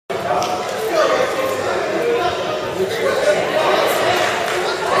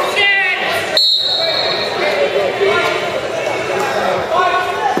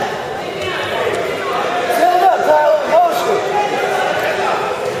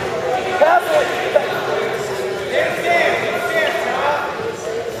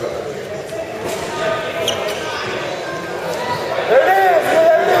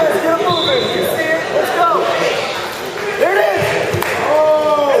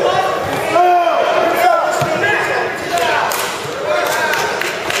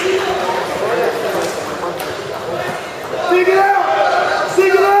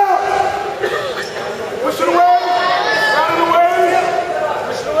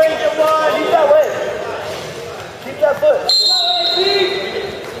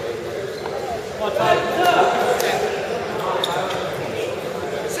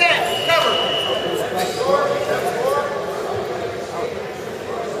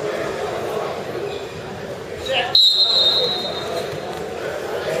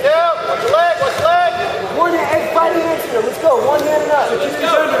Let's go, one hand and up.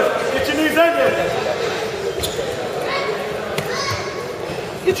 Get your knees under.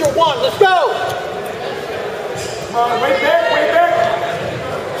 Get your one, let's go. Way back.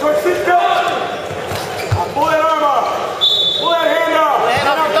 Short sit down. Pull that arm up. Pull that hand up.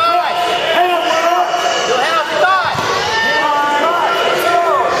 Hand off your thigh. Hand up, hand up. Do a hand off your thigh. Hand off your thigh. Let's go.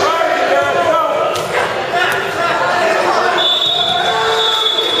 Right there, let's go.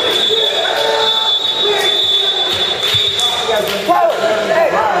 Tyler, hey,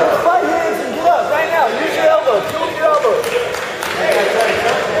 put 5 hands and get up right now. Use your elbows. Use your elbows.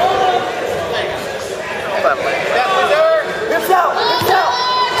 Hips out. Hips out.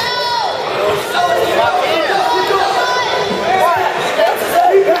 Lock in.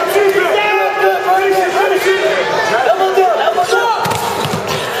 Elbow down. Elbow down.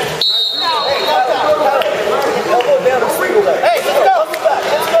 Hey, Tyler. Elbow down and single there. Hey, let's go. Let's back.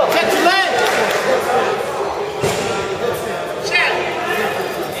 Let's go. Catch your leg.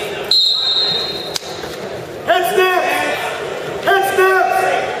 Head snap! Head snap!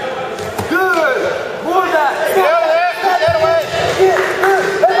 Good! More of that! Get away! Get away!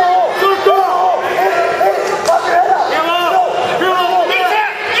 Head the hole! Good go! Hey, pop your head out! Get up! Get up! Eat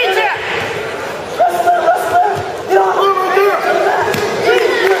that! Eat that! Wrestle there! Wrestle there! Get on! Move right there!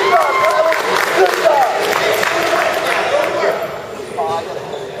 Good job, Tyler! Good job!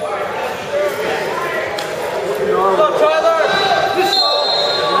 Go, Tyler! This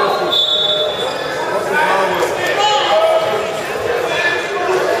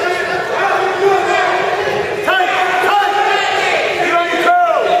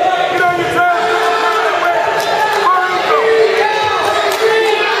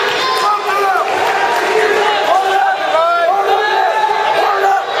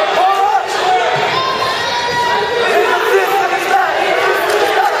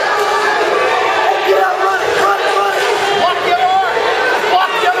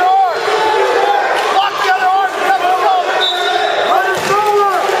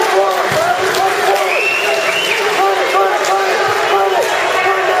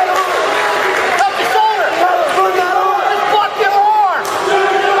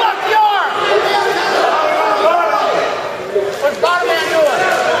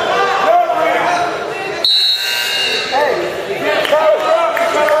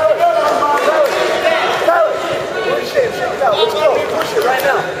let's go. Push it right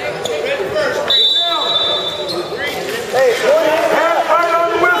now. Hey, Hand tight on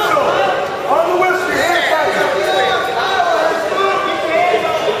the whistle! On the whistle! Hand tight!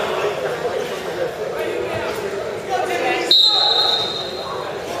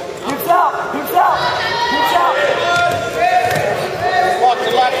 hips out. Hips out. Hips out. Walk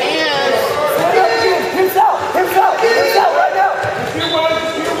your left hand. Hips out. Hips out. Hips out right now. Just get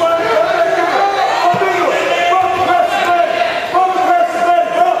one. Up into it. Bump press the leg. Bump press the leg.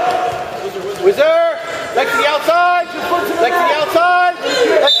 Go. Whizzer. Leg to the outside. Leg to the outside.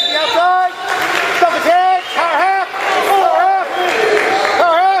 Leg to the outside. Stump his head. Power half. Power half.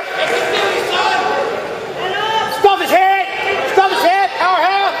 Power half. Stump his head. Stump his head. Power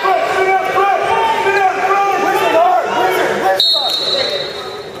half. Sit up front. Sit up front. Whizzer hard. Whizzer hard.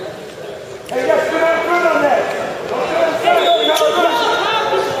 Hey, you got to sit up front on that. Don't sit up front.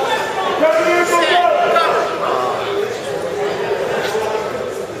 Cover the ankle, go.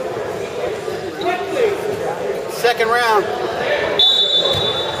 Second round.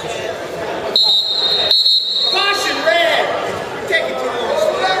 Caution, red. You're taking too long.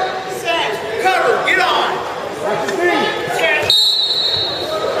 Set. Cover. Get on. That's the thing. Set.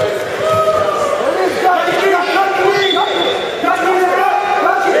 Cut the knee. Cut the knee. Cut the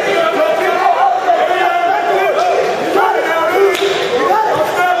knee.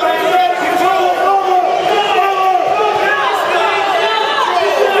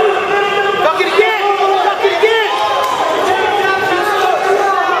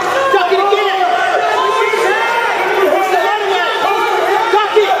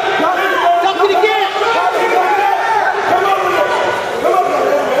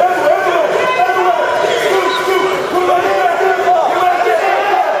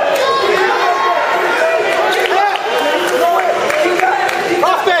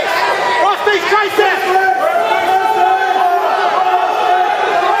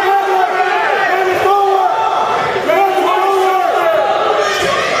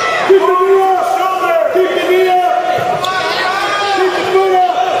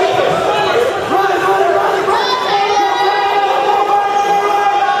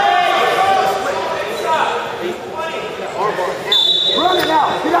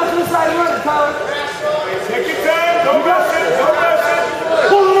 Tyler. Take your time. Don't rush it. Don't rush it.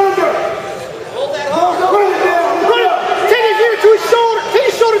 Pull it under. Hold that Run hard. it down. Run it. Take his ear to his shoulder. Take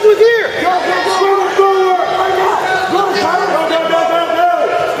his shoulder to his ear. Go, go, go. Swing it forward. Right now. Go, Tyler. Go, go, go, go, go.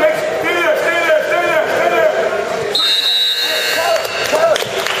 Stay there, stay there, stay there, stay there.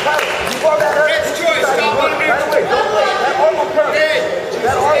 Tyler, you brought that up. Red's choice. Stop on him. That way, don't play. That arm will curve. Red.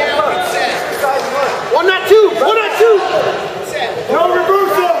 That arm will curve. Set. Side one. 1 not 2. 1 not 2. Set. No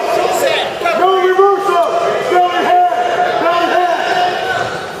reversal. Set. Cover. No reversal. Belly head. Belly head.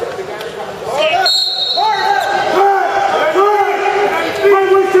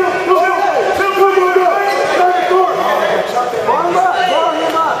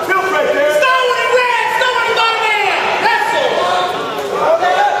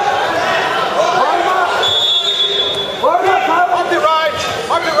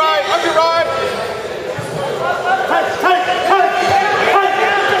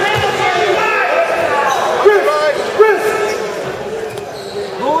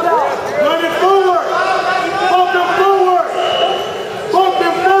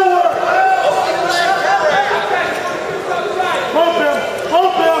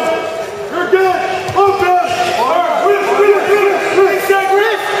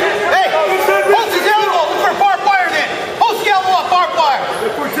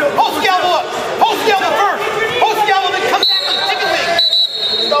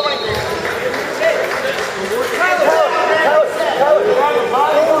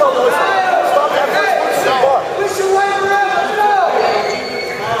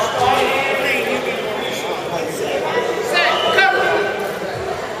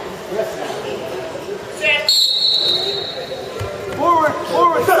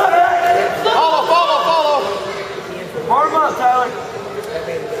 Arm up, Tyler.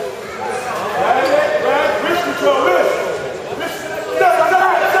 Wrist control, wrist. Step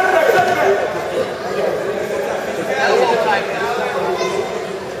back. Elbow tight.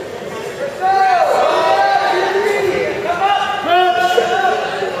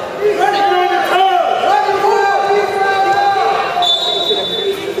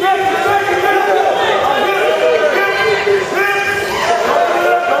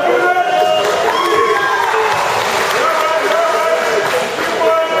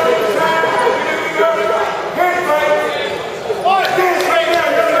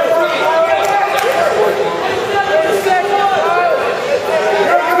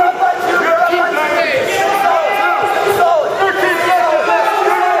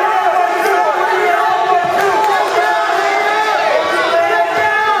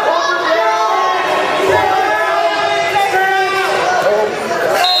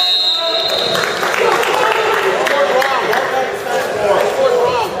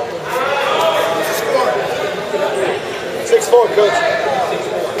 Coach.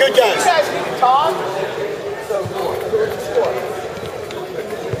 Good guys. You guys need to talk.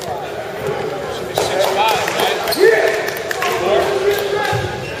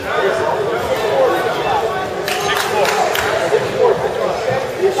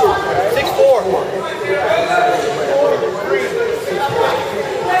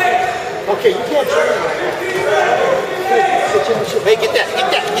 Okay, you can't turn. Hey, get that.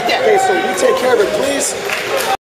 Okay, so you take care of it, please.